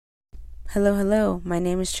Hello, hello. My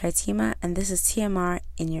name is Tritima, and this is TMR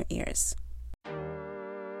in your ears.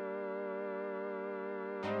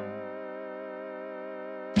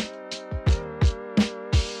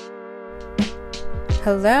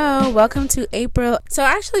 Hello, welcome to April. So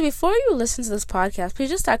actually, before you listen to this podcast, please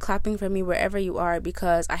just start clapping for me wherever you are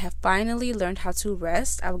because I have finally learned how to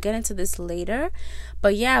rest. I will get into this later.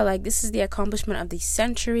 But yeah, this is the accomplishment of the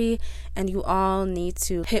century, and you all need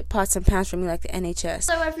to hit pots and pans for me like the NHS.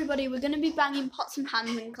 Hello everybody, we're going to be banging pots and pans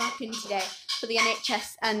and clapping today for the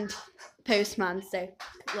NHS and postman, so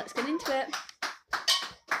let's get into it.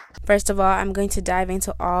 First of all, I'm going to dive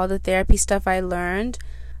into all the therapy stuff I learned.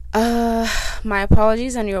 My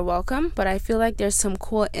apologies and you're welcome, but I feel like there's some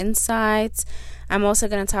cool insights. I'm also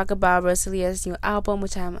going to talk about Rosalia's new album,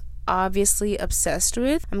 which I'm obviously obsessed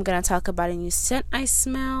with. I'm going to talk about a new scent I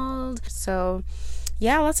smelled. So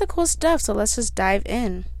yeah, lots of cool stuff. So let's just dive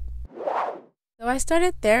in. So I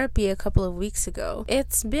started therapy a couple of weeks ago.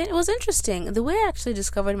 It was interesting. The way I actually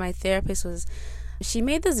discovered my therapist was she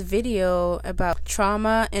made this video about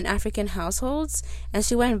trauma in African households, and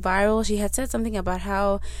she went viral. She had said something about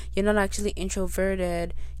how you're not actually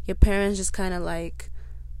introverted. Your parents just kind of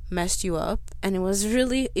messed you up, and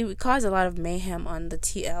it caused a lot of mayhem on the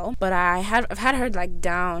TL. But I've had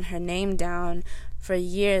her her name down for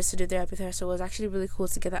years to do therapy with her, so it was actually really cool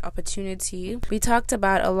to get that opportunity. We talked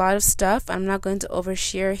about a lot of stuff. I'm not going to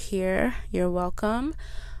overshare here. You're welcome.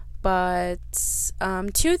 But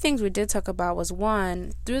two things we did talk about was,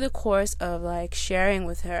 one, through the course of sharing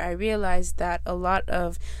with her, I realized that a lot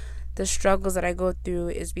of the struggles that I go through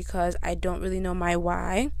is because I don't really know my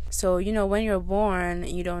why. So, when you're born,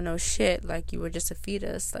 you don't know shit, you were just a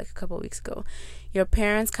fetus a couple weeks ago. Your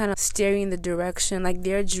parents kind of steer you in the direction,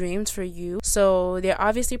 their dreams for you. So they're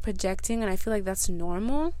obviously projecting, and I feel like that's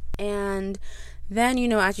normal. And then,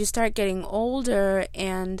 as you start getting older,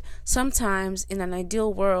 and sometimes in an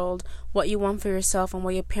ideal world, what you want for yourself and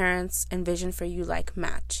what your parents envision for you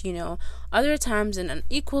match, Other times in an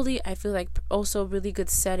equally, I feel also really good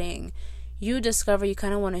setting, you discover you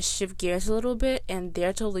kind of want to shift gears a little bit, and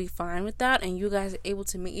they're totally fine with that, and you guys are able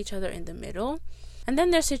to meet each other in the middle. And then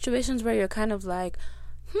there's situations where you're kind of I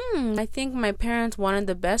think my parents wanted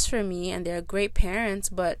the best for me, and they're great parents,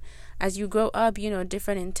 but as you grow up,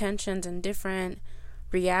 different intentions and different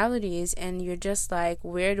realities, and you're just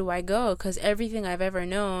where do I go? Because everything I've ever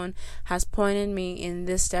known has pointed me in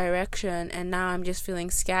this direction, and now I'm just feeling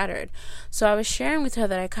scattered. So I was sharing with her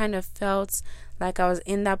that I kind of felt like I was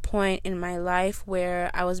in that point in my life where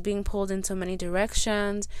I was being pulled in so many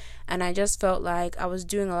directions, and I just felt like I was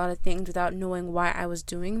doing a lot of things without knowing why I was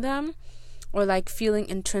doing them, or feeling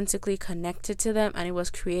intrinsically connected to them, and it was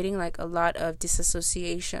creating a lot of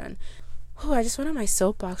disassociation. Oh, I just went on my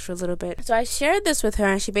soapbox for a little bit. So I shared this with her,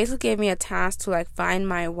 and she basically gave me a task to find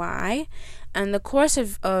my why. And in the course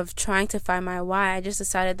of trying to find my why, I just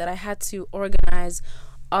decided that I had to organize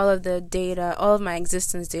all of the data, all of my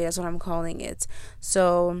existence data is what I'm calling it.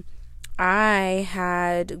 So I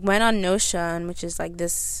went on Notion, which is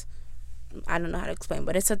this, I don't know how to explain,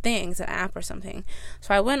 but it's a thing, it's an app or something.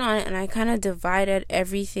 So I went on it, and I kind of divided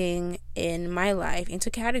everything in my life into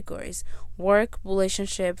categories: work,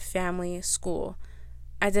 relationship, family, school.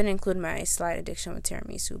 I didn't include my slight addiction with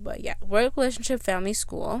tiramisu, but yeah, work, relationship, family,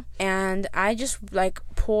 school. And I just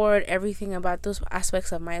poured everything about those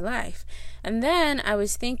aspects of my life. And then I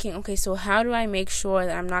was thinking, okay, so how do I make sure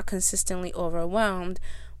that I'm not consistently overwhelmed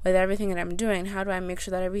with everything that I'm doing? How do I make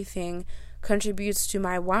sure that everything contributes to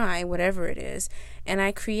my why, whatever it is? And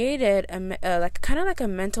I created a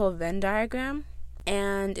mental Venn diagram,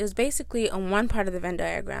 and it was basically on one part of the Venn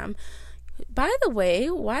diagram. By the way,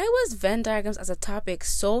 why was Venn diagrams as a topic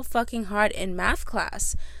so fucking hard in math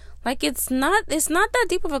class? It's not that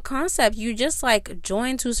deep of a concept. You just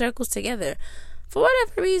join two circles together. For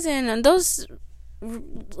whatever reason, and those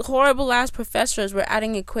horrible ass professors were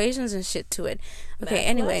adding equations and shit to it. Okay, math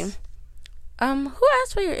anyway. Class? Who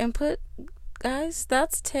asked for your input, guys?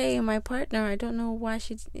 That's Tay, my partner. I don't know why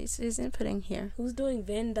she's inputting here. Who's doing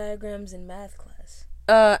Venn diagrams in math class?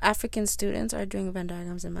 African students are doing Venn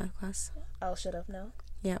diagrams in math class. I'll shut up now.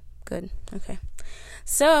 Yep, good. Okay.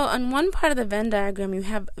 So on one part of the Venn diagram, you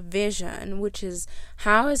have vision, which is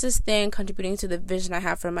how is this thing contributing to the vision I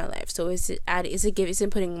have for my life? So is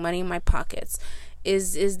it putting money in my pockets?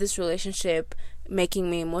 Is this relationship making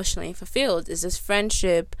me emotionally fulfilled? Is this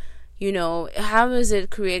friendship, how is it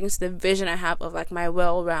creating the vision I have of my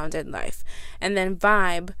well-rounded life? And then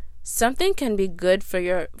vibe, something can be good for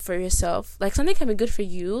yourself. Something can be good for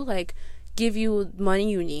you, give you money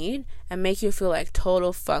you need and make you feel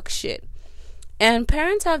total fuck shit. And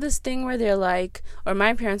parents have this thing where they're like, or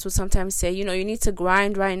my parents would sometimes say, you need to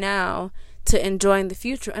grind right now to enjoy in the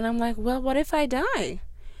future. And I'm like, well, what if I die?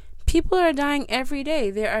 People are dying every day.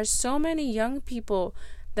 There are so many young people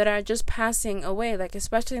that are just passing away, like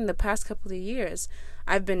especially in the past couple of years.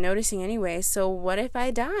 I've been noticing anyway. So what if I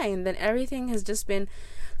die? And then everything has just been...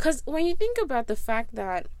 Because when you think about the fact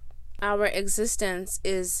that our existence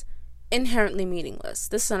is inherently meaningless.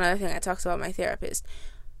 This is another thing I talked about with my therapist.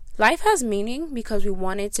 Life has meaning because we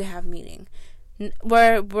want it to have meaning.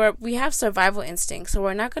 We have survival instincts, so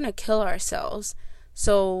we're not going to kill ourselves.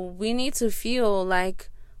 So we need to feel like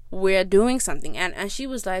we're doing something. And she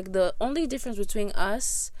was like, the only difference between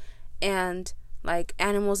us and like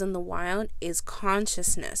animals in the wild is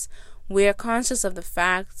consciousness. We're conscious of the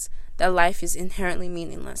fact that life is inherently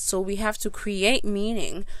meaningless. So we have to create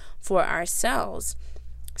meaning for ourselves.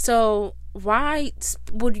 So why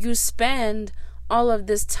would you spend all of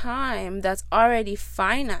this time that's already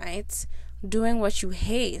finite doing what you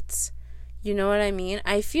hate? You know what I mean?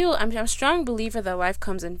 I'm a strong believer that life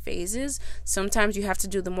comes in phases. Sometimes you have to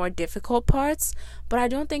do the more difficult parts, but I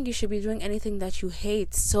don't think you should be doing anything that you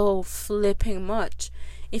hate so flipping much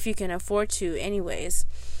if you can afford to anyways.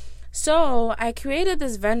 So I created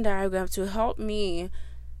this Venn diagram to help me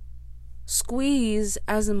squeeze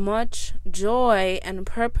as much joy and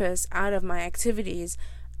purpose out of my activities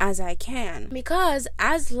as I can. Because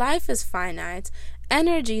as life is finite,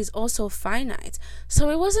 energy is also finite. So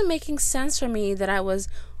it wasn't making sense for me that I was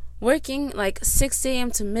working like 6 a.m.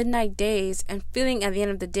 to midnight days and feeling at the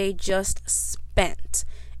end of the day just spent.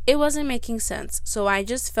 It wasn't making sense. So I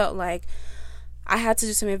just felt like I had to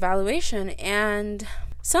do some evaluation. And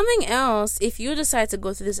something else, if you decide to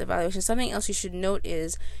go through this evaluation, something else you should note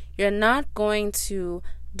is you're not going to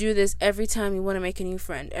do this every time you want to make a new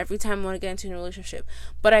friend, every time you want to get into a relationship.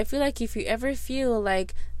 But I feel like if you ever feel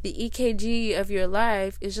like the EKG of your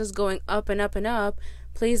life is just going up and up and up,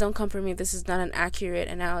 please don't come for me. This is not an accurate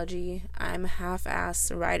analogy. I'm a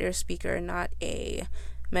half-ass writer, speaker, not a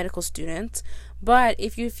medical student. But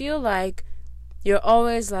if you feel like you're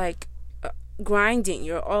always like grinding,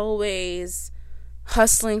 you're always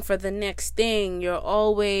hustling for the next thing, you're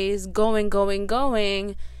always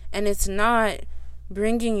going, and it's not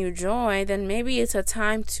bringing you joy, then maybe it's a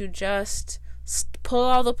time to just pull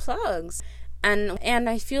all the plugs. And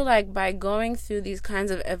I feel like by going through these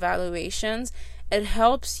kinds of evaluations, it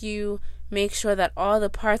helps you make sure that all the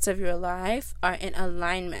parts of your life are in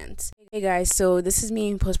alignment. Hey guys, so this is me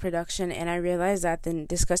in post-production, and I realize that the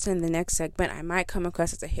discussion in the next segment I might come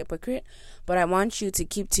across as a hypocrite, but I want you to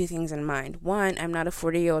keep two things in mind. One, I'm not a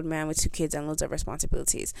 40-year-old man with 2 kids and loads of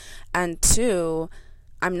responsibilities. And 2,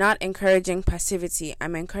 I'm not encouraging passivity.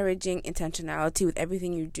 I'm encouraging intentionality with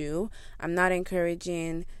everything you do. I'm not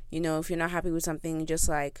encouraging, if you're not happy with something, just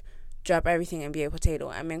like drop everything and be a potato.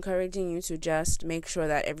 I'm encouraging you to just make sure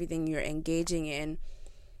that everything you're engaging in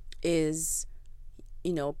is,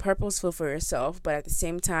 purposeful for yourself, but at the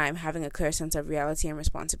same time having a clear sense of reality and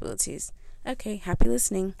responsibilities. Okay, happy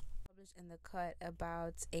listening. Published in The Cut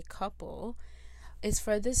about a couple. It's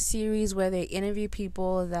for this series where they interview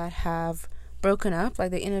people that have broken up. Like,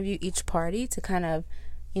 they interview each party to kind of,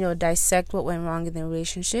 dissect what went wrong in the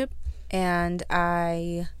relationship. And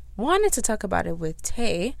I wanted to talk about it with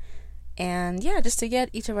Tay, and just to get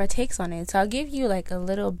each of our takes on it. So I'll give you like a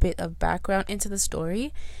little bit of background into the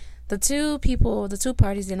story. The two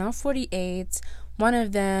parties, they're now 48. One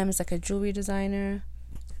of them is like a jewelry designer.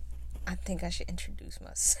 I think I should introduce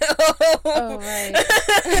myself. Oh, right.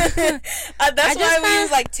 That's why we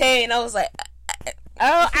was like Tay, and I was like,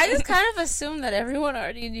 oh, I just kind of assumed that everyone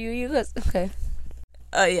already knew you. Okay.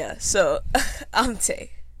 Yeah. So I'm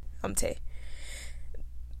Tay.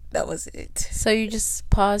 That was it. So you just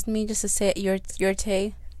paused me just to say your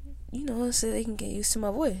Tay? So they can get used to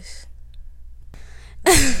my voice.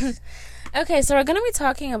 Okay, so we're going to be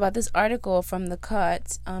talking about this article from The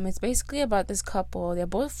Cut. It's basically about this couple. They're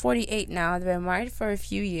both 48 now. They've been married for a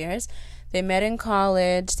few years. They met in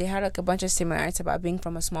college. They had like a bunch of similarities about being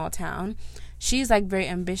from a small town. She's like very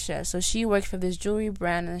ambitious. So she worked for this jewelry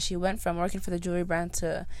brand, and she went from working for the jewelry brand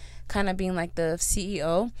to kind of being like the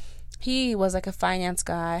CEO. He was like a finance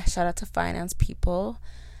guy. Shout out to finance people.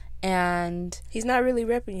 And he's not really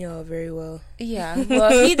repping y'all very well. Yeah,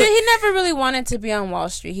 well, he never really wanted to be on Wall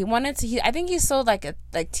Street. I think he sold like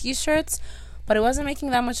t-shirts, but it wasn't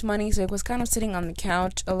making that much money, so he was kind of sitting on the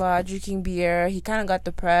couch a lot, drinking beer. He kind of got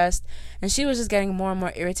depressed, and she was just getting more and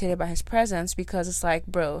more irritated by his presence, because it's like,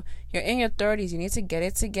 bro, you're in your 30s, you need to get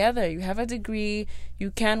it together. You have a degree,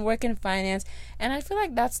 you can work in finance. And I feel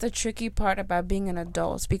like that's the tricky part about being an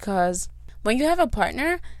adult, because when you have a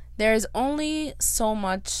partner, there is only so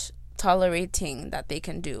much tolerating that they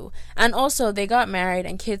can do. And also, they got married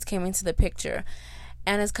and kids came into the picture.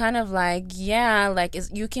 And it's kind of like, yeah, like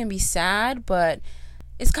you can be sad, but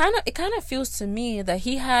it kind of feels to me that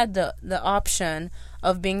he had the option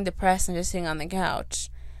of being depressed and just sitting on the couch.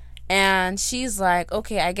 And she's like,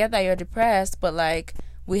 okay, I get that you're depressed, but like,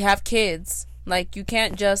 we have kids. Like, you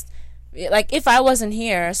can't just, like, if I wasn't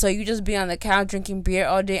here, so you just be on the couch drinking beer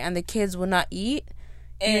all day and the kids would not eat,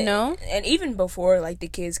 you know? And even before, like, the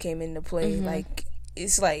kids came into play, like,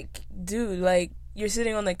 it's like, dude, like, you're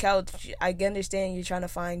sitting on the couch. I understand you're trying to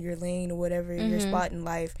find your lane or whatever, your spot in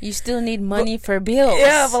life. You still need money for bills.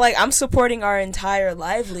 Yeah, but like, I'm supporting our entire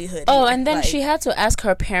livelihood. Oh, here. and then like, she had to ask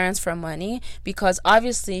her parents for money because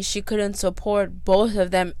obviously she couldn't support both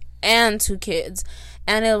of them and 2 kids.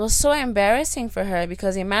 And it was so embarrassing for her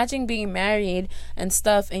because imagine being married and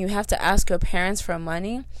stuff and you have to ask your parents for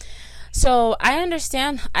money. So I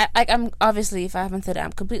understand. I'm obviously, if I haven't said it,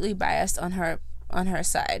 I'm completely biased on her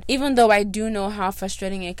side, even though I do know how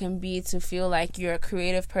frustrating it can be to feel like you're a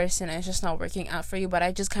creative person and it's just not working out for you. But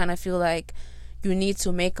I just kind of feel like you need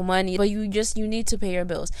to make money, but you need to pay your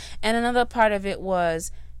bills. And another part of it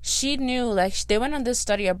was she knew, like, they went on this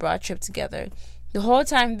study abroad trip together. The whole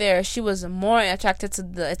time there, she was more attracted to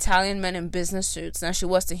the Italian men in business suits than she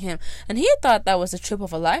was to him, and he thought that was the trip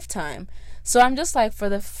of a lifetime. So I'm just like, for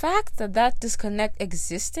the fact that disconnect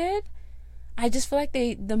existed, I just feel like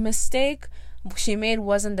the mistake she made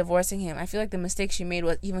wasn't divorcing him. I feel like the mistake she made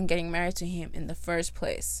was even getting married to him in the first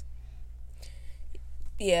place.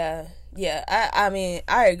 Yeah. I mean,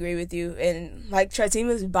 I agree with you. And, like,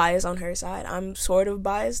 Tratima's biased on her side. I'm sort of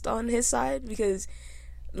biased on his side because,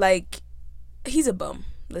 like, he's a bum.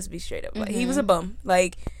 Let's be straight up. Like, he was a bum.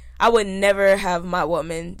 Like, I would never have my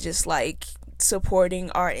woman just, like,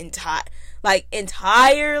 supporting our entire life,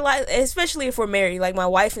 especially if we're married. Like, my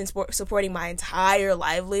wife and supporting my entire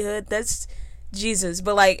livelihood. That's Jesus.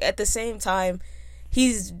 But, like, at the same time, he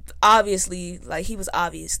was obviously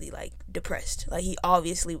like depressed. Like, he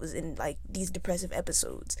obviously was in like these depressive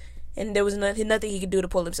episodes, and there was nothing he could do to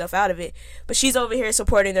pull himself out of it. But she's over here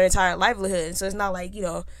supporting their entire livelihood, and so it's not like, you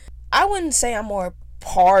know, I wouldn't say I'm more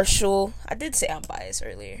partial. I did say I'm biased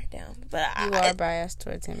earlier, but you are biased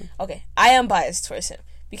towards him. Okay, I am biased towards him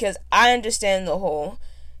because I understand the whole,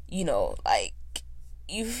 you know, like,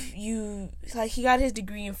 you like, he got his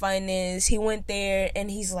degree in finance. He went there and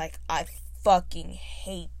he's like, I fucking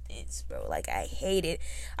hate this, bro. Like, I hate it.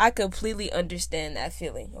 I completely understand that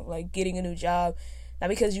feeling of like getting a new job, not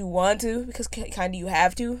because you want to, because kind of you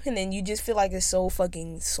have to, and then you just feel like it's so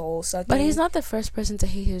fucking soul sucking. But he's not the first person to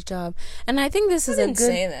hate his job, and I think this is a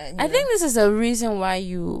good. I think this is a reason why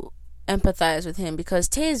you empathize with him, because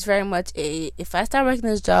Tay is very much if I start working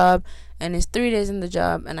this job and it's 3 days in the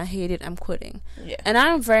job and I hate it, I'm quitting. Yeah. And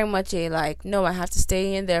I'm very much like, no, I have to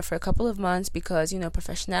stay in there for a couple of months because, you know,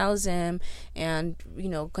 professionalism and, you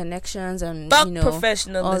know, connections and, fuck, you know,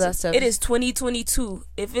 professionalism. all that stuff. It is 2022.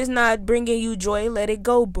 If it's not bringing you joy, let it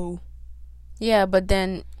go, boo. Yeah, but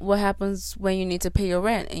then what happens when you need to pay your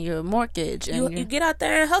rent and your mortgage? And you get out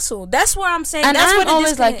there and hustle. That's what I'm saying. And that's I'm where the always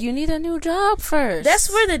disconnect. like, you need a new job first.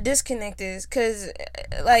 That's where the disconnect is, because,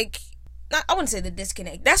 like, I wouldn't say the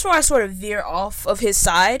disconnect. That's where I sort of veer off of his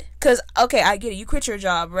side. Because, okay, I get it. You quit your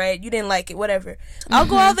job, right? You didn't like it, whatever. I'll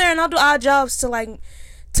go out there and I'll do odd jobs to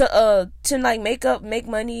make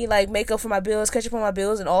money, like, make up for my bills, catch up on my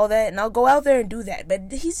bills and all that. And I'll go out there and do that.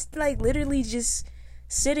 But he's, like, literally just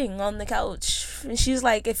sitting on the couch. And she's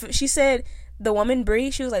like, she said, the woman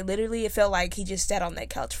Bree, she was like, literally, it felt like he just sat on that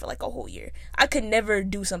couch for like a whole year. I could never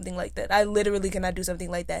do something like that. I literally cannot do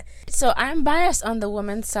something like that. So I'm biased on the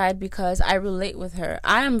woman's side because I relate with her.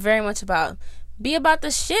 I am very much about, be about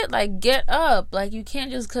the shit, like, get up. Like, you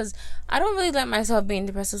can't just, because I don't really let myself be in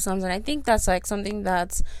depressive slumps, and I think that's like something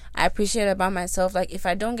that I appreciate about myself. Like, if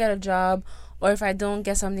I don't get a job, or if I don't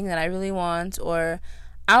get something that I really want, or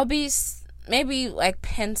I'll be maybe like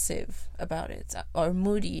pensive about it or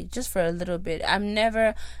moody just for a little bit. I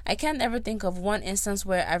can't ever think of one instance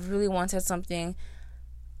where I've really wanted something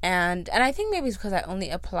and I think maybe it's because I only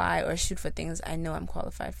apply or shoot for things I know I'm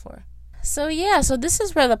qualified for. So yeah, so this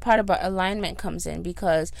is where the part about alignment comes in,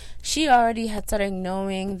 because she already had started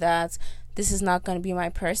knowing that this is not going to be my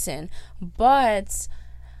person, but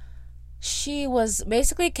she was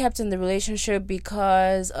basically kept in the relationship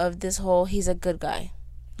because of this whole, he's a good guy.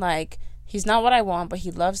 Like, he's not what I want, but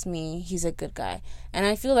he loves me. He's a good guy. And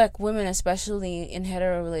I feel like women, especially in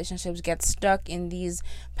hetero relationships, get stuck in these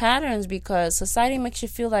patterns because society makes you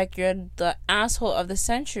feel like you're the asshole of the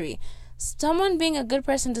century. Someone being a good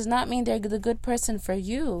person does not mean they're the good person for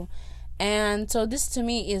you. And so this to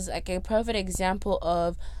me is like a perfect example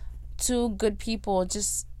of two good people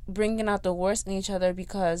just bringing out the worst in each other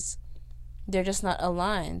because they're just not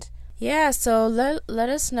aligned. Yeah, so let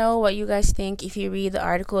us know what you guys think if you read the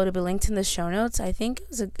article. It'll be linked in the show notes. I think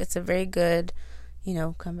it's a very good,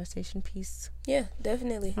 conversation piece. Yeah,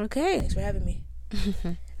 definitely. Okay. Thanks for having me.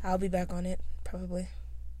 I'll be back on it, probably.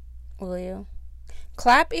 Will you?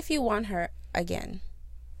 Clap if you want her again.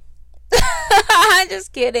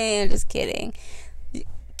 Just kidding.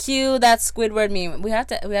 Cue that Squidward meme. We have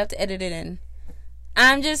to edit it in.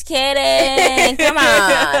 I'm just kidding. Come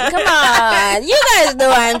on. You guys know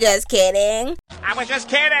I'm just kidding. I was just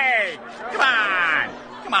kidding.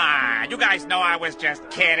 Come on. You guys know I was just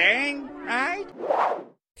kidding, right?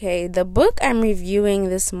 Okay, the book I'm reviewing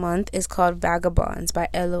this month is called Vagabonds by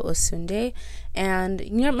Elo Osunde. And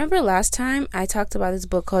remember last time I talked about this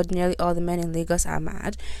book called Nearly All the Men in Lagos Are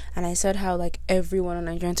Mad, and I said how everyone on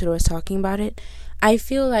Nigerian Tudor was talking about it. I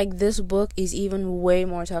feel like this book is even way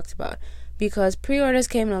more talked about because pre-orders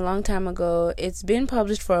came in a long time ago. It's been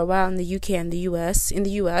published for a while in the UK and the US,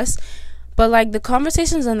 but the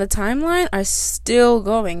conversations on the timeline are still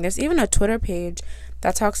going. There's even a Twitter page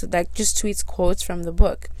that talks just tweets quotes from the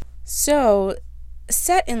book. So,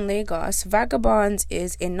 set in Lagos, Vagabonds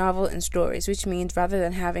is a novel in stories, which means rather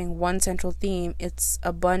than having one central theme, it's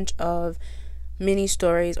a bunch of mini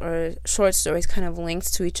stories or short stories kind of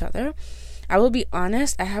linked to each other. I will be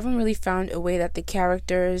honest, I haven't really found a way that the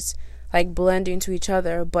characters blend into each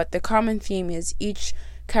other, but the common theme is each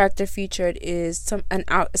character featured is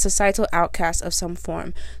a societal outcast of some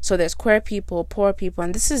form. So there's queer people, poor people,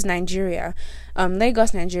 and this is Nigeria,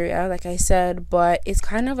 Lagos, Nigeria, like I said, but it's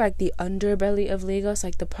kind of like the underbelly of Lagos,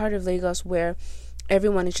 the part of Lagos where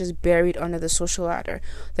everyone is just buried under the social ladder.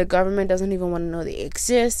 The government doesn't even want to know they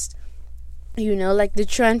exist, the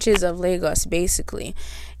trenches of Lagos, basically.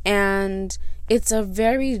 And it's a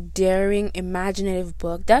very daring, imaginative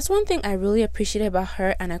book. That's one thing I really appreciate about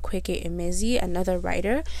her and Akweke Emezi, another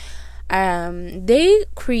writer. They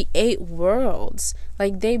create worlds.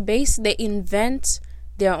 They invent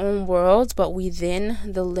their own worlds, but within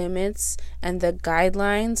the limits and the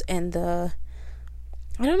guidelines and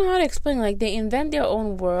I don't know how to explain. They invent their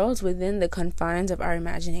own worlds within the confines of our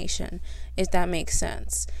imagination, if that makes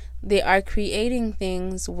sense. They are creating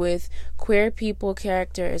things with queer people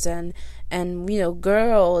characters and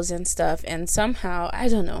girls and stuff, and somehow, I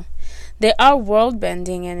don't know, they are world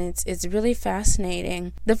bending, and it's really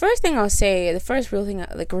fascinating. The first thing I'll say, the first real thing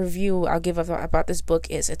review I'll give about this book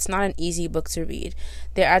is it's not an easy book to read.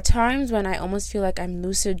 There are times when I almost feel like I'm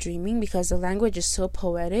lucid dreaming because the language is so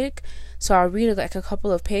poetic. So I'll read a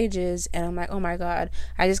couple of pages and I'm like, oh my god,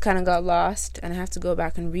 I just kind of got lost and I have to go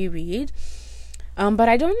back and reread. But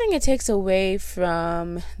I don't think it takes away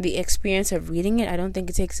from the experience of reading it. I don't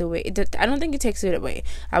think it takes it away.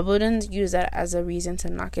 I wouldn't use that as a reason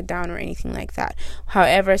to knock it down or anything like that.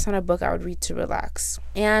 However, it's not a book I would read to relax.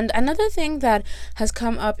 And another thing that has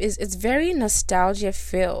come up is it's very nostalgia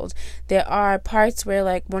filled. There are parts where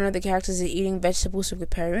one of the characters is eating vegetables with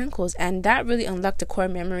periwinkles, and that really unlocked a core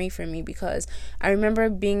memory for me because I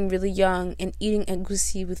remember being really young and eating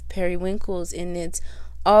egusi with periwinkles in it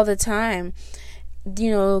all the time.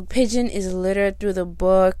 Pidgin is littered through the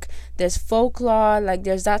book. There's folklore,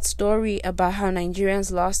 there's that story about how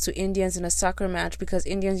Nigerians lost to Indians in a soccer match because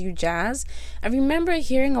Indians use jazz. I remember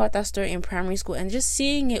hearing about that story in primary school, and just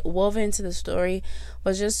seeing it woven into the story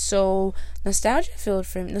was just so nostalgic.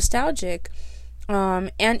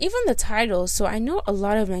 And even the titles. So I know a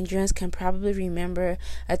lot of Nigerians can probably remember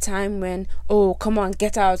a time when, oh, come on,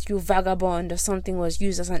 get out, you vagabond, or something was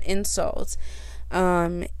used as an insult.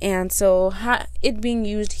 And so it being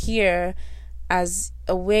used here as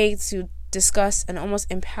a way to discuss and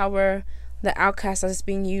almost empower the outcast as it's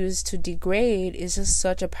being used to degrade is just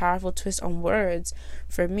such a powerful twist on words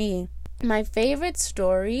for me. My favorite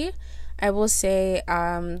story, I will say,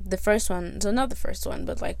 the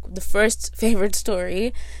first favorite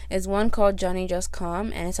story is one called Johnny Just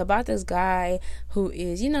Come, and it's about this guy who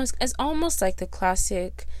is, it's almost like the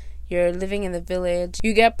classic, you're living in the village,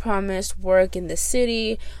 you get promised work in the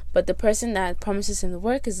city, but the person that promises him the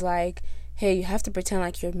work is like, hey, you have to pretend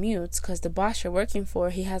like you're mute because the boss you're working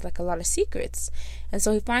for, he has a lot of secrets. And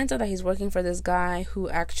so he finds out that he's working for this guy who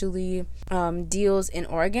actually deals in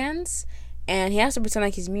organs, and he has to pretend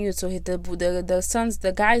like he's mute. So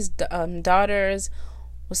the guy's daughters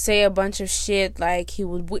will say a bunch of shit, he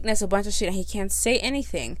would witness a bunch of shit and he can't say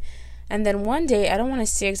anything. And then one day, I don't want to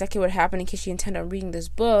say exactly what happened in case you intend on reading this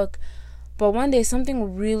book, but one day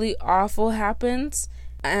something really awful happens,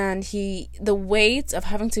 and the weight of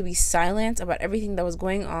having to be silent about everything that was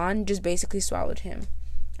going on just basically swallowed him.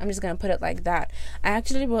 I'm just going to put it like that. I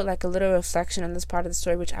actually wrote a little reflection on this part of the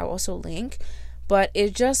story, which I'll also link, but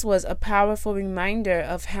it just was a powerful reminder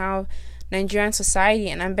of how Nigerian society,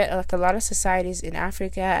 and I bet like a lot of societies in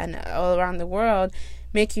Africa and all around the world,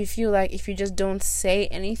 make you feel like if you just don't say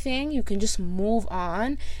anything, you can just move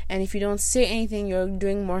on, and if you don't say anything, you're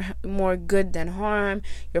doing more good than harm.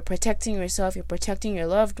 You're protecting yourself, you're protecting your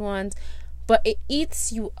loved ones, but it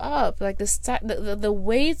eats you up. Like the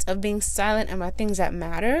weight of being silent about things that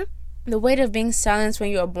matter, the weight of being silenced when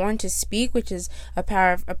you are born to speak, which is a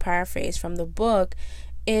paraphrase from the book.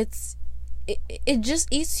 It just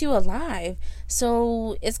eats you alive.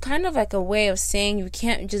 So it's kind of like a way of saying you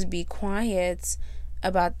can't just be quiet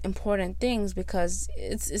about important things, because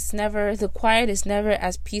it's never, the quiet is never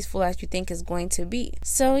as peaceful as you think it's going to be.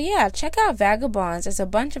 So yeah, check out Vagabonds. There's a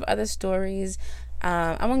bunch of other stories.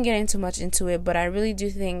 I won't get into much into it, but I really do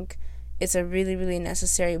think it's a really, really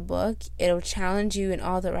necessary book. It'll challenge you in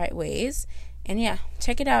all the right ways. And yeah,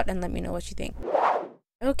 check it out and let me know what you think.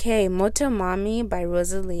 Okay, Motomami by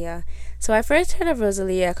Rosalia. So I first heard of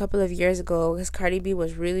Rosalia a couple of years ago because Cardi B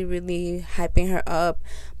was really, really hyping her up.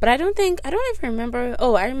 But I don't even remember.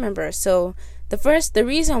 Oh, I remember. So the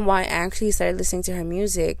reason why I actually started listening to her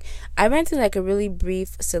music, I went through like a really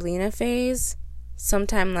brief Selena phase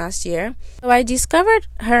sometime last year. So I discovered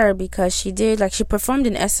her because she performed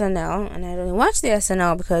in SNL, and I only watched the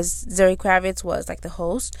SNL because Zoe Kravitz was like the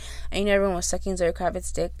host, and everyone was sucking Zoe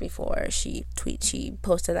Kravitz's dick before she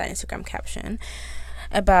posted that Instagram caption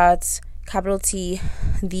about capital T,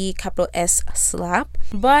 the capital S slap.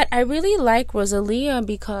 But I really like Rosalia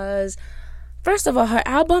because, first of all, her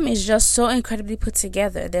album is just so incredibly put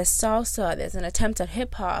together. There's salsa, there's an attempt at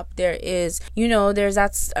hip-hop, there's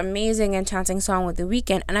that amazing enchanting song with The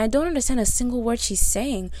Weeknd, and I don't understand a single word she's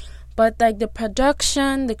saying, but like the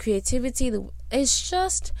production, the creativity, the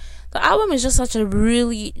album is just a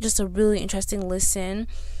really interesting listen.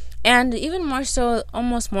 And even more so,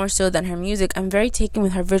 almost more so than her music, I'm very taken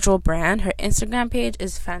with her visual brand. Her Instagram page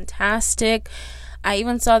is fantastic. I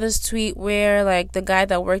even saw this tweet where like the guy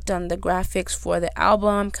that worked on the graphics for the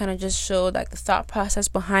album kind of just showed like the thought process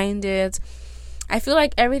behind it. I feel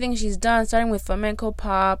like everything she's done, starting with flamenco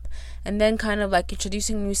pop and then kind of like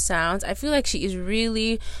introducing new sounds, I feel like she is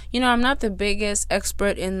really, I'm not the biggest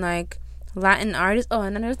expert in like Latin artists. Oh,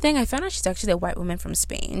 another thing, I found out she's actually a white woman from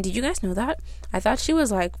Spain. Did you guys know that? I thought she was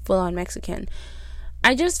like full on Mexican.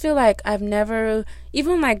 I just feel like I've never,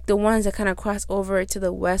 even like the ones that kind of cross over to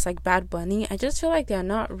the West, like Bad Bunny, I just feel like they're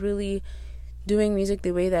not really doing music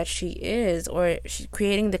the way that she is, or she's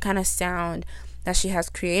creating the kind of sound that she has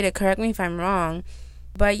created. Correct me if I'm wrong.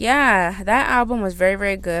 But yeah, that album was very,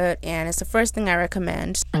 very good, and it's the first thing I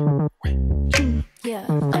recommend. Yeah.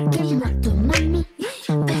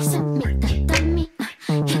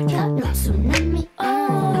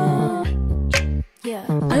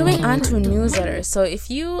 Moving on to newsletters. So if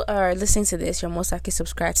you are listening to this, you're most likely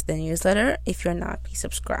subscribed to the newsletter. If you're not, please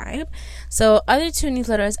subscribe. So other two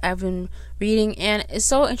newsletters I've been reading, and it's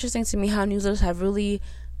so interesting to me how newsletters have really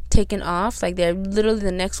taken off. Like they're literally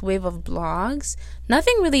the next wave of blogs.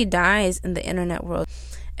 Nothing really dies in the internet world.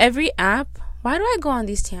 Every app, why do I go on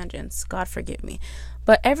these tangents? God forgive me.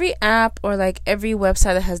 But every app or like every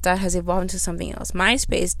website that has died has evolved into something else.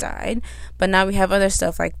 MySpace died, but now we have other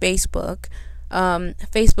stuff like Facebook.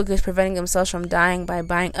 Facebook is preventing themselves from dying by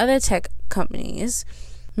buying other tech companies.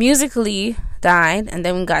 Musical.ly died, and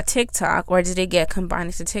then we got TikTok, or did it get combined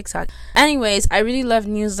into TikTok? Anyways, I really love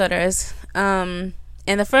newsletters.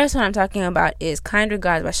 And the first one I'm talking about is Kind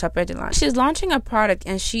Regards by Shopper Delange. She's launching a product,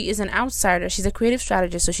 and she is an outsider. She's a creative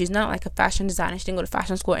strategist, so she's not like a fashion designer. She didn't go to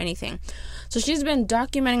fashion school or anything. So she's been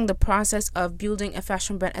documenting the process of building a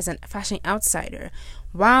fashion brand as a fashion outsider,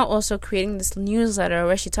 while also creating this newsletter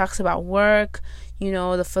where she talks about work,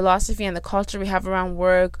 the philosophy and the culture we have around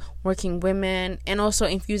work, working women, and also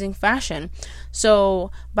infusing fashion.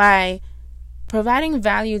 So by providing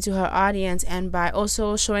value to her audience and by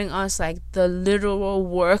also showing us like the literal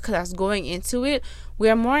work that's going into it, we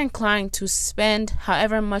are more inclined to spend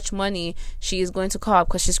however much money she is going to call,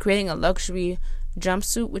 because she's creating a luxury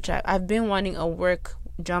jumpsuit, which I've been wanting a work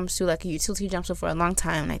jumpsuit, like a utility jumpsuit, for a long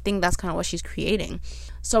time, and I think that's kind of what she's creating.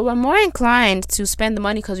 So we're more inclined to spend the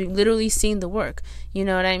money because we've literally seen the work, you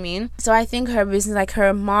know what I mean? So I think her business, like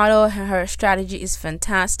her model, her strategy is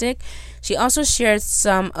fantastic. She also shared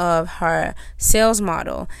some of her sales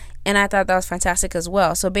model, and I thought that was fantastic as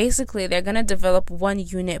well. So basically they're going to develop 1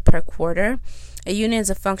 unit per quarter. A unit is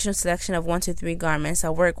a functional selection of 1 to 3 garments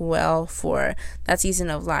that work well for that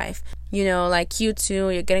season of life. Like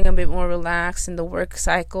Q2, you're getting a bit more relaxed in the work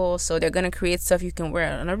cycle, so they're going to create stuff you can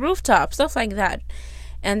wear on a rooftop, stuff like that.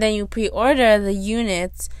 And then you pre-order the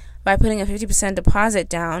units by putting a 50% deposit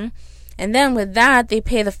down, And then with that, they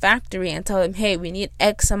pay the factory and tell them, hey, we need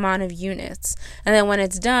X amount of units. And then when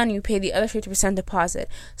it's done, you pay the other 50% deposit.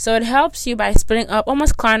 So it helps you by splitting up,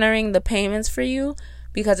 almost cornering the payments for you,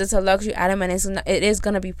 because it's a luxury item and it is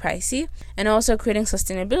going to be pricey. And also creating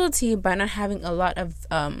sustainability by not having a lot of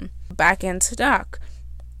back-end stock.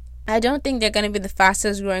 I don't think they're going to be the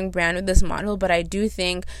fastest growing brand with this model, but I do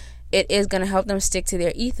think it is going to help them stick to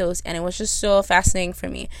their ethos, and it was just so fascinating for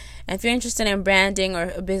me. And if you're interested in branding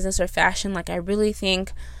or a business or fashion, like I really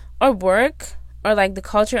think, or work, or like the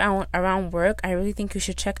culture around work, I really think you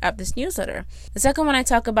should check out this newsletter. The second one I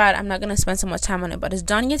talk about, I'm not going to spend so much time on it, but it's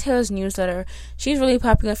Danya Taylor's newsletter. She's really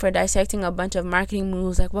popular for dissecting a bunch of marketing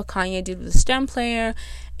moves, like what Kanye did with the STEM player,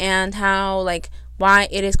 and how, like, why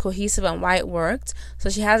it is cohesive and why it worked.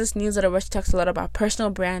 So she has this newsletter where she talks a lot about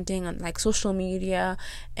personal branding and like social media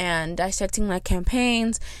and dissecting like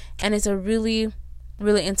campaigns, and it's a really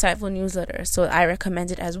insightful newsletter, so I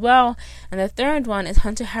recommend it as well. And the third one is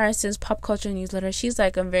Hunter Harrison's pop culture newsletter. She's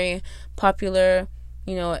like a very popular,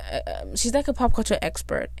 she's like a pop culture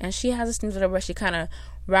expert, and she has this newsletter where she kind of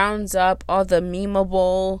rounds up all the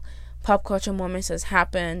memeable pop culture moments that's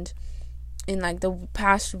happened in like the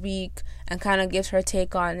past week and kind of gives her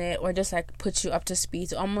take on it, or just like puts you up to speed.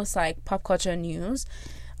 So almost like pop culture news,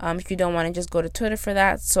 if you don't want to just go to Twitter for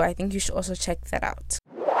that. So I think you should also check that out.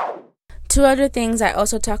 Two other things I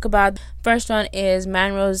also talk about. First one is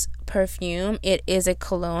Manrose perfume. It is a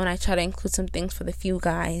cologne. I try to include some things for the few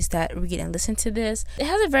guys that read and listen to this. It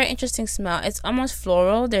has a very interesting smell. It's almost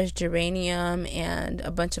floral. There's geranium and a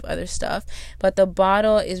bunch of other stuff, but the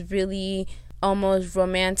bottle is really almost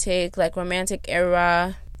romantic, like romantic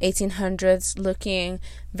era 1800s looking.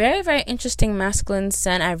 Very, very interesting masculine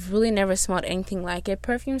scent. I've really never smelled anything like it.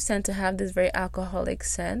 Perfumes tend to have this very alcoholic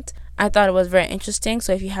scent. I thought it was very interesting.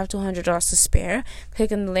 So if you have $200 to spare,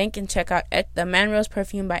 click on the link and check out the Manrose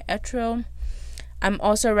perfume by Etro. I'm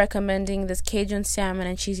also recommending this Cajun salmon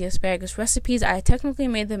and cheesy asparagus recipes. I technically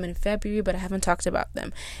made them in February, but I haven't talked about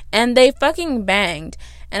them, and they fucking banged.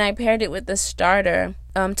 And I paired it with the starter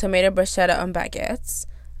tomato bruschetta on baguettes.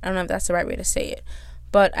 I don't know if that's the right way to say it,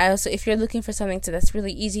 but I also, if you're looking for something that's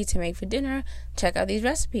really easy to make for dinner, check out these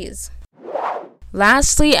recipes.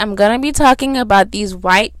 Lastly, I'm gonna be talking about these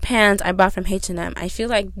white pants I bought from H&M. I feel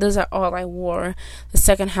like those are all I wore the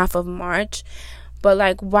second half of March. But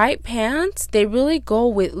like white pants, they really go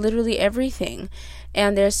with literally everything.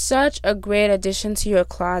 And they're such a great addition to your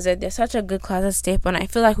closet. They're such a good closet staple. And I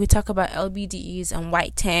feel like we talk about LBDEs and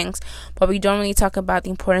white tanks, but we don't really talk about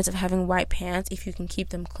the importance of having white pants if you can keep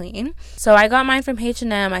them clean. So I got mine from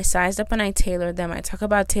H&M. I sized up and I tailored them. I talk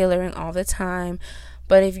about tailoring all the time.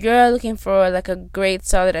 But if you're looking for like a great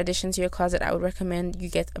solid addition to your closet, I would recommend you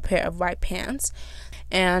get a pair of white pants.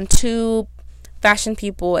 And two fashion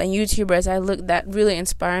people and YouTubers that really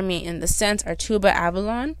inspire me in the sense are Tuba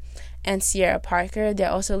Avalon and Sierra Parker. They're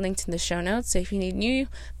also linked in the show notes. So if you need new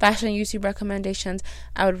fashion YouTube recommendations,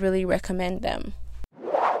 I would really recommend them.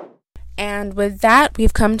 And with that,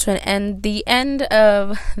 we've come to the end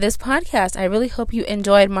of this podcast. I really hope you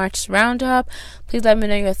enjoyed March's roundup. Please let me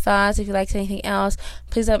know your thoughts. If you liked anything else,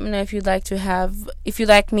 please let me know if you'd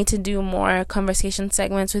like me to do more conversation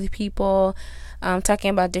segments with people,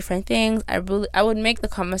 talking about different things. I would make the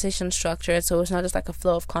conversation structured so it's not just like a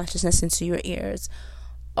flow of consciousness into your ears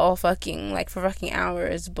all for fucking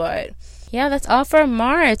hours. But yeah, that's all for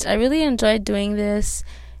March. I really enjoyed doing this,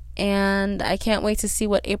 and I can't wait to see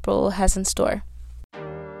what April has in store.